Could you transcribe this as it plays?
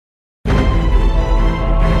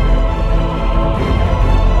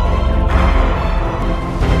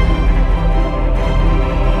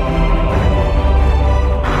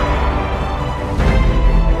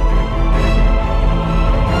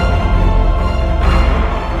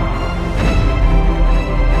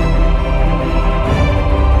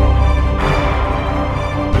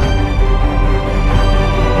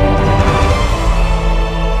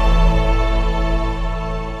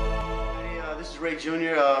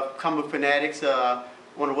comic fanatics. I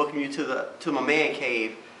want to welcome you to my man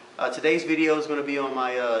cave. Today's video is going to be on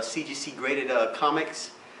my CGC graded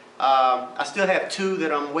comics. I still have two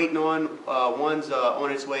that I'm waiting on. One's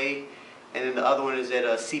on its way, and then the other one is at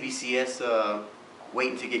CBCS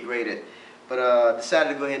waiting to get graded. But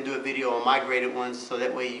decided to go ahead and do a video on my graded ones, so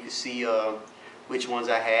that way you can see which ones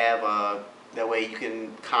I have. That way you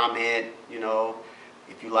can comment, you know,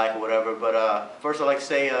 if you like or whatever. But first I'd like to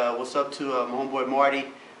say what's up to my homeboy Marty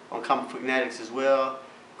on Comic Fanatics as well.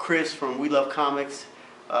 Chris from We Love Comics.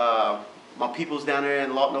 My peoples down there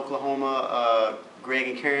in Lawton, Oklahoma. Greg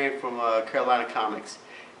and Karen from Carolina Comics.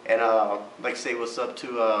 And I'd like to say what's up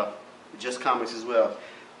to Just Comics as well.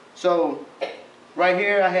 So right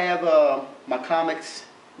here I have my comics,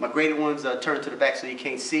 my graded ones turned to the back so you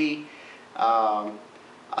can't see.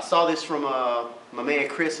 I saw this from my man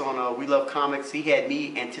Chris on We Love Comics. He had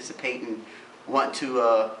me anticipating wanting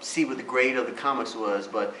to see what the grade of the comics was,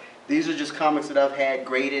 but these are just comics that I've had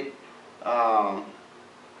graded,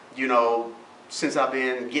 you know, since I've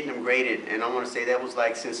been getting them graded, and I want to say that was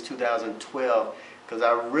like since 2012, because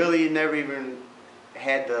I really never even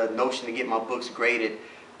had the notion to get my books graded.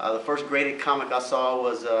 The first graded comic I saw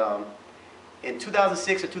was in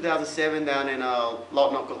 2006 or 2007 down in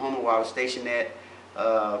Lawton, Oklahoma, where I was stationed at.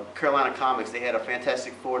 Carolina Comics. They had a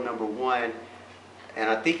Fantastic Four #1, and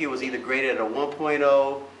I think it was either graded at a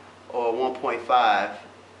 1.0 or a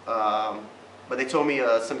 1.5. But they told me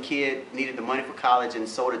some kid needed the money for college and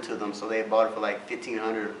sold it to them, so they had bought it for like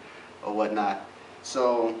 $1,500 or whatnot.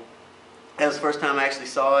 So that was the first time I actually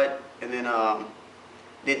saw it, and then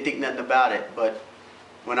didn't think nothing about it. But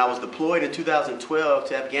when I was deployed in 2012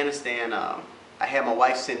 to Afghanistan, I had my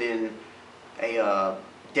wife send in a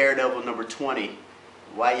Daredevil #20.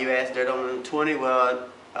 Why, you ask, Daredevil #20? Well,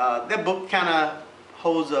 that book kind of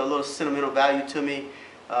holds a little sentimental value to me.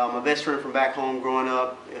 My best friend from back home growing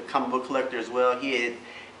up, a comic book collector as well, he had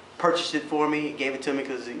purchased it for me, gave it to me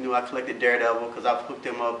because he knew I collected Daredevil, because I've hooked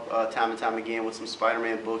him up time and time again with some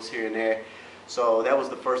Spider-Man books here and there. So that was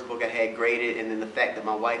the first book I had graded, and then the fact that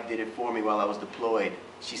my wife did it for me while I was deployed.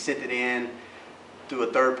 She sent it in through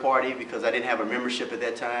a third party because I didn't have a membership at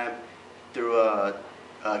that time, through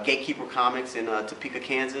Gatekeeper Comics in Topeka,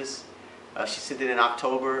 Kansas. She sent it in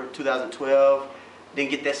October 2012.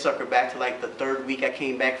 Didn't get that sucker back to like the third week I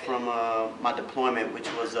came back from my deployment, which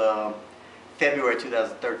was February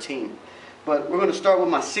 2013. But we're going to start with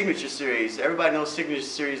my Signature Series. Everybody knows Signature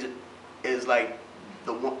Series is like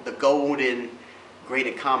the golden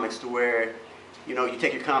graded comics, to where, you know, you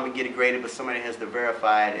take your comic, get it graded, but somebody has to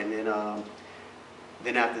verify it, and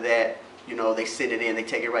then after that, you know, they send it in, they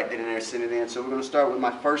take it right then and there and send it in. So we're going to start with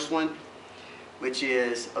my first one, which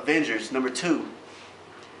is Avengers #2,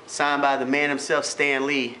 signed by the man himself, Stan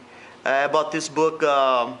Lee. I bought this book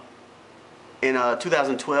in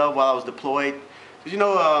 2012 while I was deployed. Because, you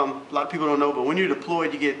know, a lot of people don't know, but when you're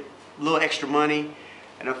deployed, you get a little extra money.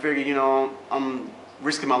 And I figured, you know, I'm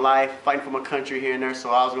risking my life, fighting for my country here and there,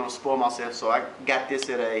 so I was going to spoil myself. So I got this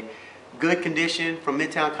at a good condition from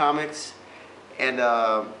Midtown Comics, and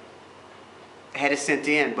had it sent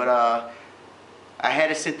in. But I had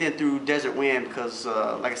it sent in through Desert Wind because,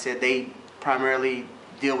 like I said, they primarily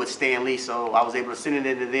deal with Stan Lee, so I was able to send it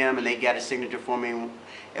in to them, and they got a signature for me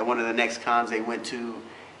at one of the next cons they went to,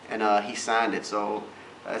 and he signed it. So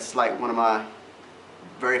it's like one of my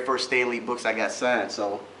very first Stan Lee books I got signed,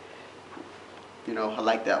 so, you know, I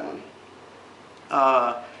like that one.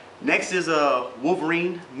 Next is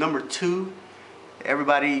Wolverine #2.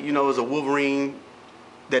 Everybody, you know, is a Wolverine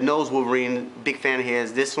that knows Wolverine, big fan of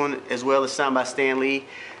his. This one as well is signed by Stan Lee.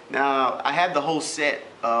 Now, I have the whole set,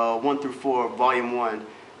 1 through 4, volume 1.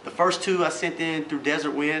 The first two I sent in through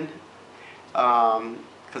Desert Wind, because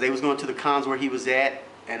they was going to the cons where he was at,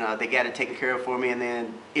 and they got it taken care of for me. And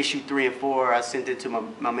then issue 3 and 4 I sent it to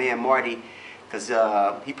my man Marty, because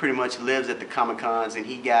he pretty much lives at the Comic Cons, and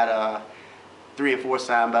he got 3 and 4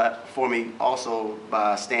 signed for me also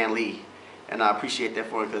by Stan Lee. And I appreciate that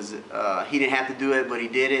for him, because he didn't have to do it, but he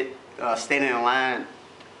did it, standing in line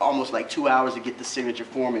almost like 2 hours to get the signature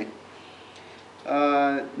for me.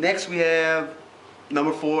 Next we have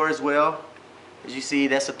 #4 as well. As you see,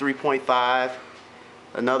 that's a 3.5.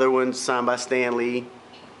 Another one signed by Stan Lee.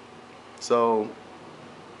 So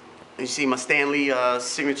you see my Stan Lee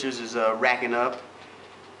signatures is racking up.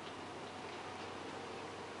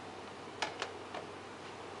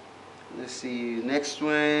 Let's see, next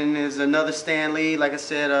one is another Stan Lee. Like I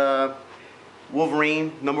said,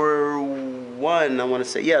 Wolverine #1, I want to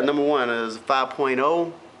say. Yeah, #1 is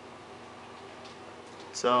 5.0.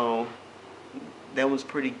 So that one's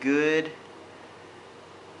pretty good.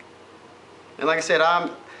 And like I said,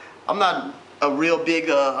 I'm not a real big,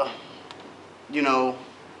 you know,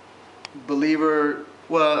 believer.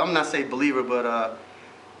 Well, I'm not saying believer, but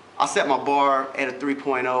I set my bar at a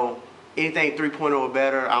 3.0. Anything 3.0 or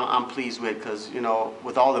better, I'm pleased with, because, you know,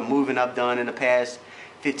 with all the moving I've done in the past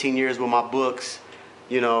 15 years with my books,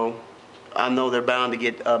 you know, I know they're bound to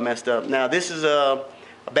get messed up. Now, this is a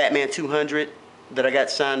Batman 200 that I got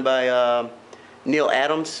signed by Neil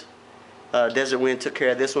Adams. Desert Wind took care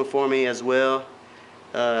of this one for me as well.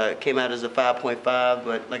 Came out as a 5.5,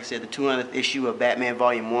 but like I said, the 200th issue of Batman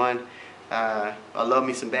Volume 1. I love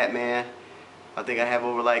me some Batman. I think I have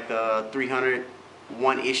over like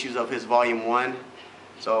 301 issues of his Volume 1.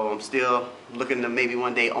 So I'm still looking to maybe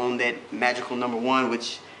one day own that magical number 1,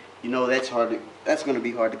 which, you know, that's going to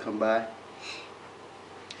be hard to come by.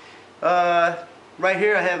 Right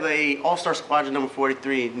here I have a All-Star Squadron number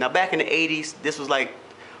 43. Now, back in the 80s, this was like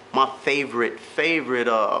my favorite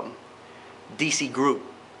DC group.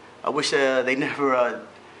 I wish they never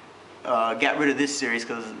got rid of this series,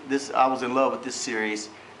 because I was in love with this series.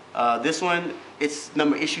 This one, it's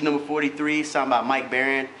issue number 43, signed by Mike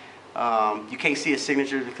Baron. You can't see his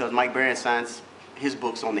signature because Mike Baron signs his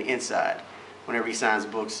books on the inside whenever he signs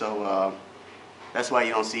books, so that's why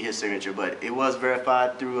you don't see his signature. But it was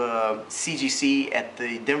verified through CGC at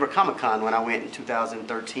the Denver Comic-Con when I went in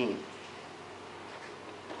 2013.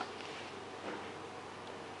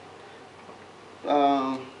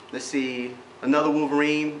 Let's see, another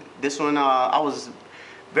Wolverine. This one, I was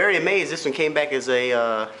very amazed. This one came back as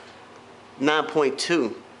a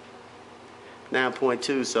 9.2.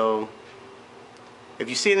 9.2, so if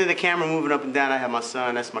you see it in the camera moving up and down, I have my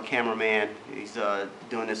son, that's my cameraman. He's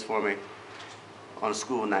doing this for me on a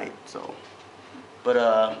school night. So, but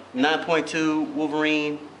 9.2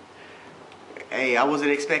 Wolverine. Hey, I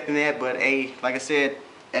wasn't expecting that, but hey, like I said,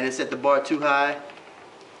 and it set the bar too high.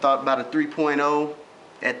 Thought about a 3.0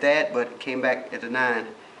 at that, but came back at the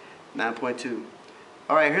 9.2.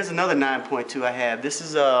 All right, here's another 9.2 I have. This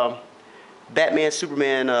is Batman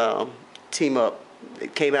Superman team up.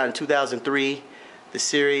 It came out in 2003, the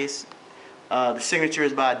series. The signature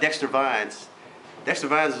is by Dexter Vines. Dexter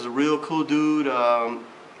Vines is a real cool dude.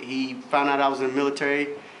 He found out I was in the military.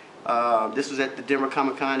 This was at the Denver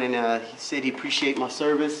Comic-Con, and he said he appreciated my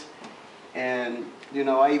service. And, you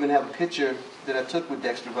know, I even have a picture that I took with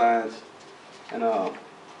Dexter Vines. And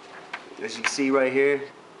as you can see right here,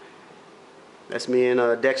 that's me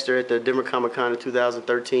and Dexter at the Denver Comic-Con in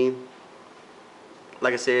 2013.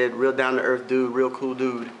 Like I said, real down-to-earth dude, real cool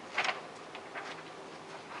dude.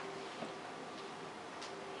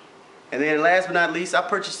 And then last but not least, I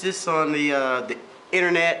purchased this on the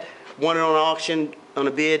internet, won it on auction on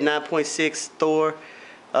a bid, 9.6 Thor,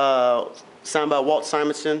 signed by Walt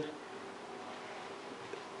Simonson.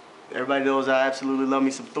 Everybody knows I absolutely love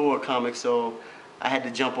me some Thor comics, so I had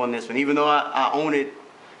to jump on this one. Even though I own it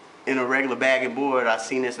in a regular bag and board, I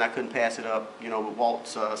seen this and I couldn't pass it up, you know, with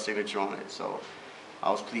Walt's signature on it. So I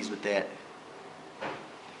was pleased with that.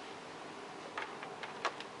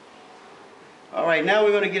 All right, now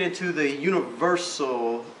we're going to get into the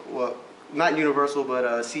universal, well, not universal, but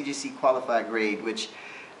CGC qualified grade, which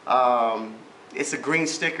it's a green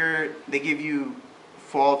sticker they give you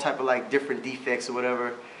for all type of like different defects or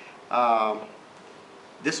whatever.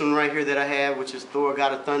 This one right here that I have, which is Thor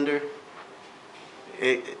God of Thunder,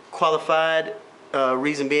 it qualified,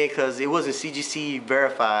 reason being because it wasn't CGC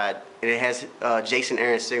verified, and it has Jason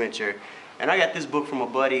Aaron's signature. And I got this book from a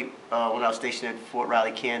buddy when I was stationed at Fort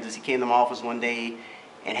Riley, Kansas. He came to my office one day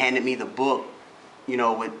and handed me the book, you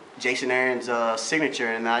know, with Jason Aaron's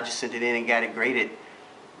signature, and I just sent it in and got it graded,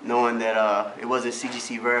 knowing that it wasn't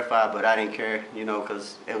CGC verified, but I didn't care, you know,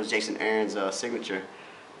 because it was Jason Aaron's signature,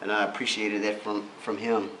 and I appreciated that from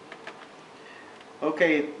him.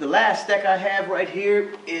 Okay, the last stack I have right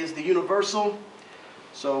here is the Universal,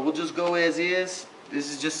 so we'll just go as is.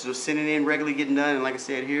 This is just sending in regularly, getting done, and like I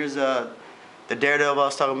said, here's the Daredevil I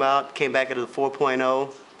was talking about. Came back at a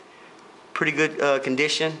 4.0. Pretty good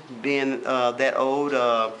condition, being that old.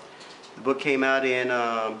 The book came out in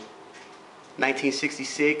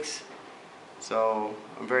 1966, so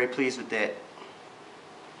I'm very pleased with that.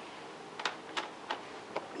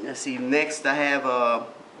 Let's see, next I have,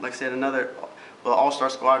 like I said, another All-Star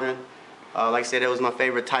Squadron. Like I said, that was my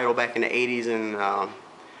favorite title back in the 80s, and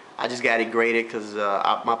I just got it graded because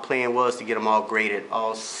my plan was to get them all graded,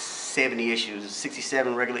 all 70 issues,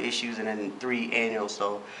 67 regular issues, and then 3 annual.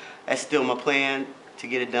 So that's still my plan to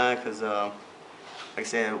get it done because, like I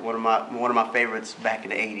said, one of my favorites back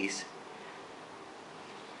in the 80s.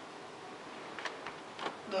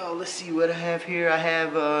 Let's see what I have here. I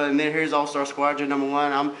have, and then here's All-Star Squadron number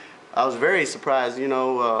 1. I was very surprised. You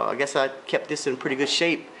know, I guess I kept this in pretty good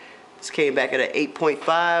shape This came back at an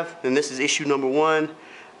 8.5, and this is issue number 1.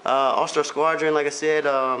 All-Star Squadron, like I said,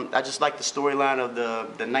 I just like the storyline of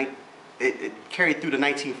it carried through the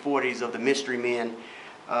 1940s of the mystery men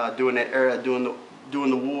during that era, during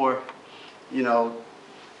the war, you know,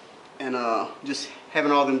 and just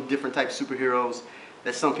having all them different types of superheroes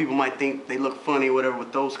that some people might think they look funny or whatever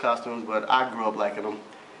with those costumes, but I grew up liking them.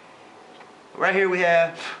 Right here we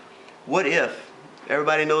have What If.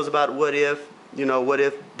 Everybody knows about What If. You know, what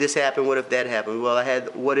if this happened, what if that happened? Well, I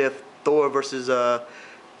had What If Thor versus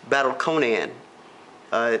Battle Conan.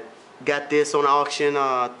 Got this on auction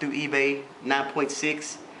through eBay,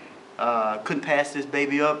 9.6. Couldn't pass this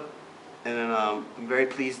baby up, and I'm very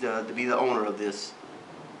pleased to be the owner of this.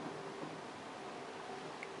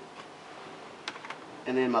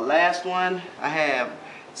 And then my last one, I have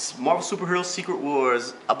Marvel Superheroes Secret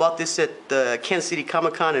Wars. I bought this at the Kansas City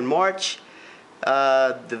Comic-Con in March.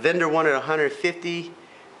 The vendor wanted $150,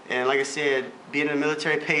 and like I said, being in the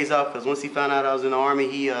military pays off, because once he found out I was in the Army,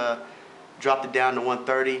 he dropped it down to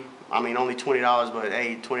 $130. I mean, only $20, but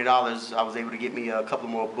hey, $20, I was able to get me a couple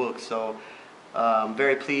more books, so I'm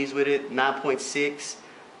very pleased with it. 9.6.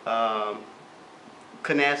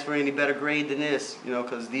 Couldn't ask for any better grade than this, you know,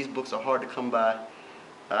 because these books are hard to come by.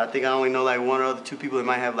 I think I only know like one or two people that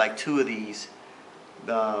might have like 2 of these,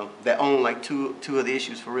 that own like two of the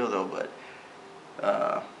issues for real though, but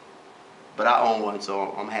I own one,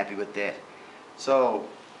 so I'm happy with that. So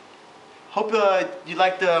hope you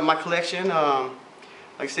liked my collection.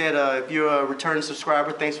 Like I said, if you're a returning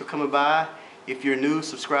subscriber, thanks for coming by. If you're new,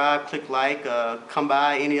 subscribe, click like, come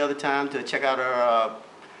by any other time to check out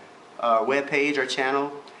our webpage, our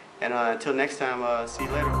channel, and until next time, see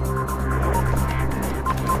you later.